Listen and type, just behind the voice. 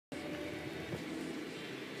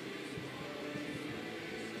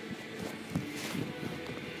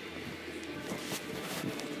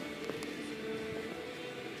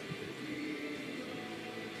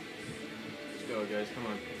guys. Come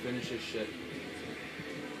on. Finish this shit.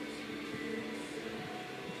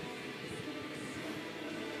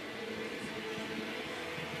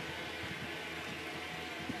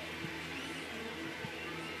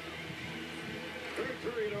 Third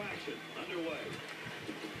period of action underway.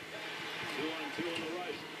 2-on-2 on the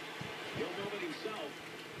right. He'll move it himself.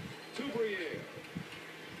 Tubrier.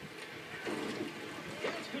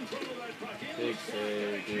 Gets control of that puck. Big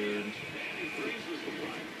save, dude.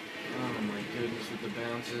 Oh my goodness with the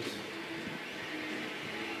bounces.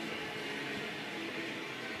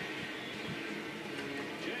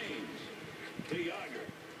 James to Yager.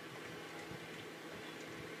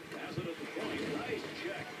 Has it at the point. Nice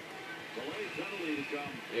check. Delayed penalty to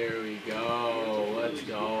come. There we go. Let's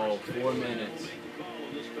go. 4 minutes.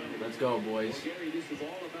 Let's go, boys. Well, Gary, this is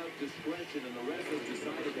all about discretion, and the ref has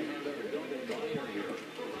decided to hand out a double minor here.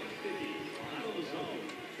 Out of the zone.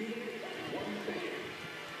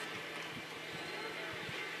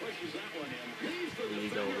 Pushes that one in. Leaves the defender in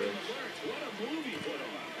the lurch. What a move he put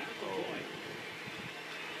on at the point.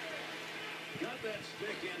 Got that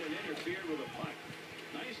stick in and interfered with a puck.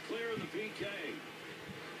 Nice clear in the PK.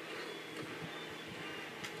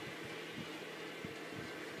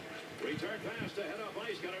 Return pass to head off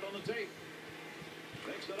ice. Got it on the tape.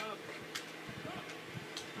 Picks it up.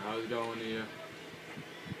 How's it going to you?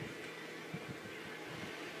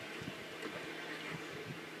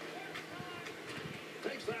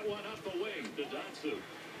 Takes that one up the wing to Datsu.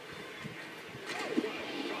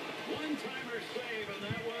 One-timer save, and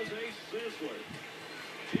that was a sizzler.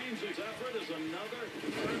 James's effort is another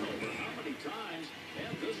turnover. How many times?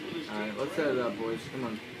 And this with his team. Alright, let's set it up, boys. Come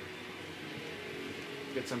on.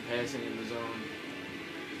 Get some passing in the zone.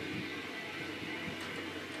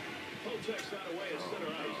 Pull checks that away at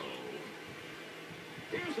center ice.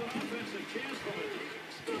 Here's an offensive chance from it.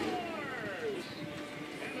 Scores!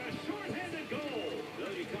 And a short-handed goal.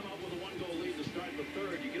 Does he come up with a one-goal lead to start the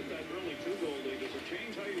third? You get that early two-goal lead. Does it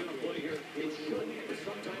change how you're going to play here? It should, but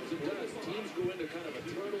sometimes it does. Teams go into kind of a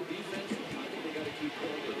turtle defense. I think they got to keep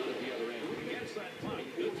going with it at the other end. Gets that puck.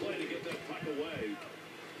 Good play to get that puck away.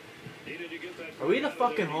 Are we the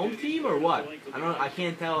fucking home team or what? I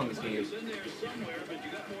can't tell in this game. It's in there somewhere, but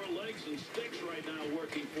you got more legs and sticks right now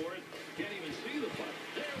working for it. Can't even see the puck.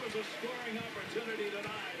 There was a scoring opportunity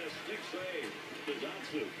denied. A stick save to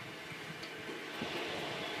Datsu.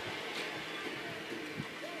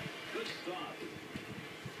 Good stop.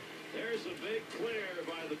 There's a big clear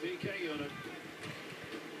by the PK unit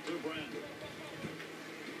to Brandon.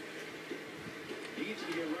 Needs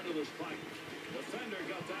to get rid of this puck. Defender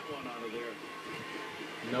got that one out of there.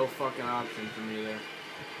 No fucking option for me there.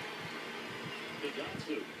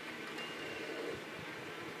 Datsu.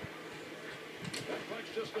 That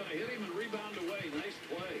puck's just going to hit him and rebound away. Nice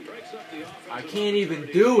play. Breaks up the offense. I can't even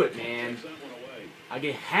do it, man. I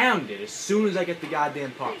get hounded as soon as I get the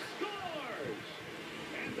goddamn puck. He scores!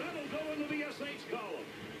 And that'll go into the SH column.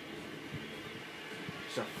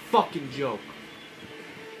 It's a fucking joke.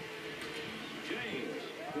 James.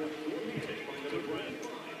 To Brent.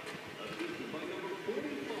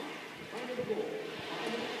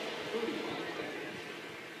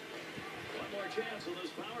 One more chance on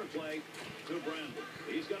this power play to Brandon.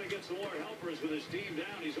 He's got to get some more helpers with his team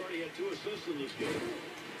down. He's already had 2 assists in this game.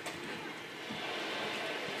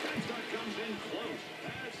 That shot comes in close.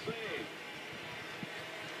 That's saved.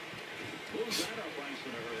 Moves that up ice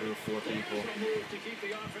in a hurry. 4 people. There's a move to keep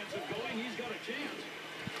the offensive going. He's got a chance.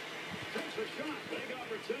 Takes a shot. Big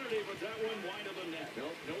opportunity, but that one wide of the net.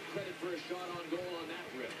 No credit for a shot on goal on that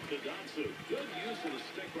rip. To Datsu. Good use of the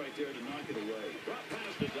stick right there to knock it away. Drop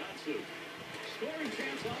pass to Datsu. Scoring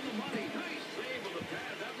chance on the money. Nice save with the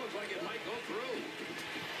pad. That looks like it might go through.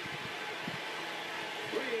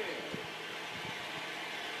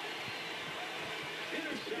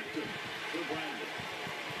 Intercepted to Brandon.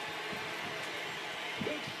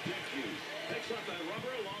 Good stick use. Picks up that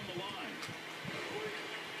rubber along the line.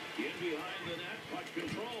 In behind the net, puck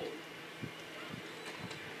control.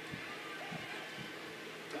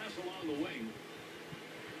 Pass along the wing.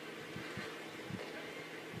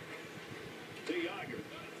 To Yager.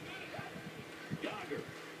 Yager.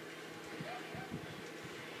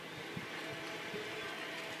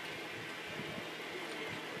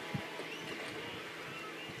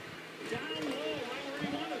 Down low, right where he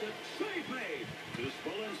wanted it. Save made. To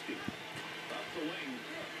Smolinski. Up the wing.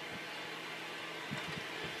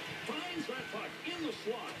 Finds that puck in the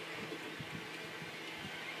slot.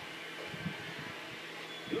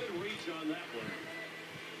 Good reach on that one.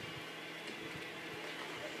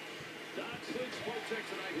 Datsu's poke check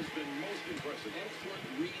tonight has been most impressive. Excellent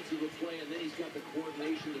reads of the play, and then he's got the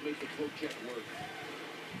coordination to make the poke check work.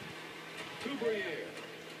 To Briere.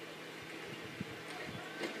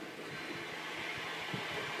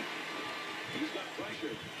 He's got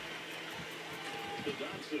pressure. To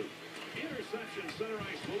Dansu. Interception, center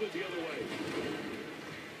ice, move it the other way.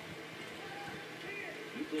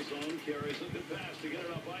 Neutral zone carries a good pass to get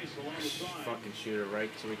it up ice along the side. Fucking shoot it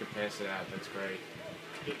right so we can pass it out. That's great.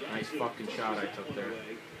 Nice fucking shot I took there.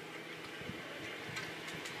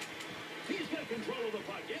 He's got control of the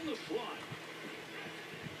puck in the slot.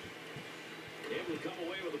 Able to come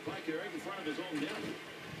away with the puck here right in front of his own net.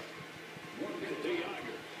 De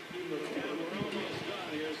Jager. And we're almost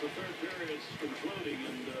done. Here's the third period. It's concluding,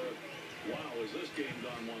 and wow, is this game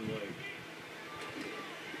gone one way.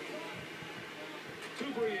 To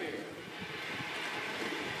Briere.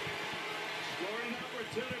 Scoring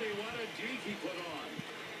opportunity. What a deke he put on.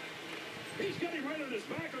 He's getting right on his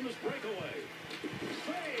back on this breakaway.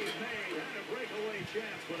 Save made. Had a breakaway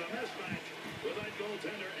chance, but a mismatch with that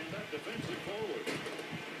goaltender and that defensive forward.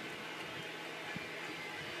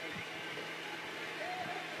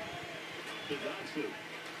 To Dansu.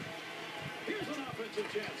 Here's an offensive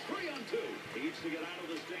chance. 3-on-2. He needs to get out of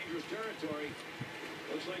this dangerous territory.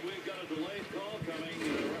 Looks like we've got a delayed call coming.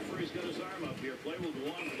 The referee's got his arm up here. Play will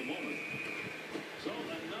go on for the moment. So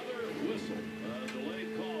another whistle.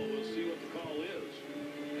 Delayed call. We'll see what the call is.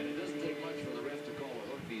 And it doesn't take much for the ref to call a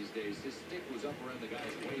hook these days. His stick was up around the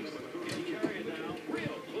guy's waist. Can carry it now.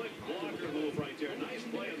 Real quick blocker move right there. Nice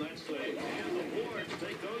play on that save. And the boards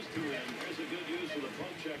take those two in. There's a good use of the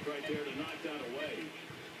poke check right there to knock that away.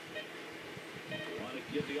 Want to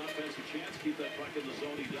give the offense a chance. Keep that puck in the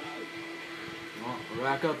zone he does. Well,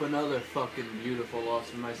 rack up another fucking beautiful loss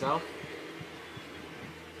for myself.